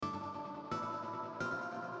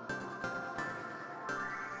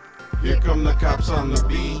Here come the cops on the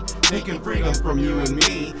beat, taking freedom from you and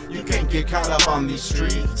me. You can't get caught up on these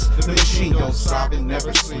streets. The machine don't stop, it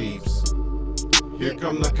never sleeps. Here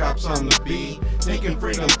come the cops on the beat, taking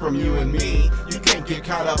freedom from you and me. You can't get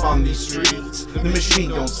caught up on these streets. The machine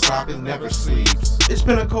don't stop, it never sleeps. It's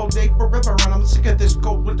been a cold day forever, and I'm sick of this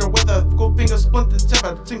cold winter weather. Gold fingers splintered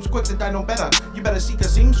severed, seems quick that I know better. You better seek a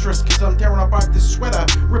seamstress, cause I'm tearing apart this sweater,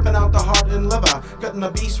 ripping out the heart and liver, cutting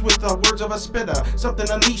a beast with the words of a spitter. Something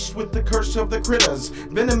unleashed with the curse of the critters,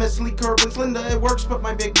 venomously curved and slender. It works, but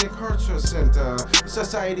my big dick hurts her center.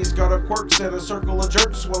 Society's got a quirks and a circle of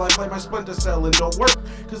jerks while I play my Splinter Cell and don't work,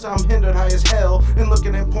 cause I'm hindered high as hell and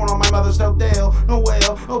looking at porn on my mother's Dale. No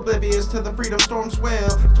whale, oblivious to the freedom storm's wail,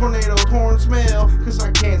 tornado torn smell, cause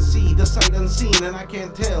I can't see the sight unseen, and I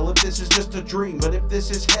can't tell if this is just a dream, but if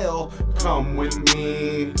this is hell, come with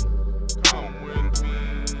me.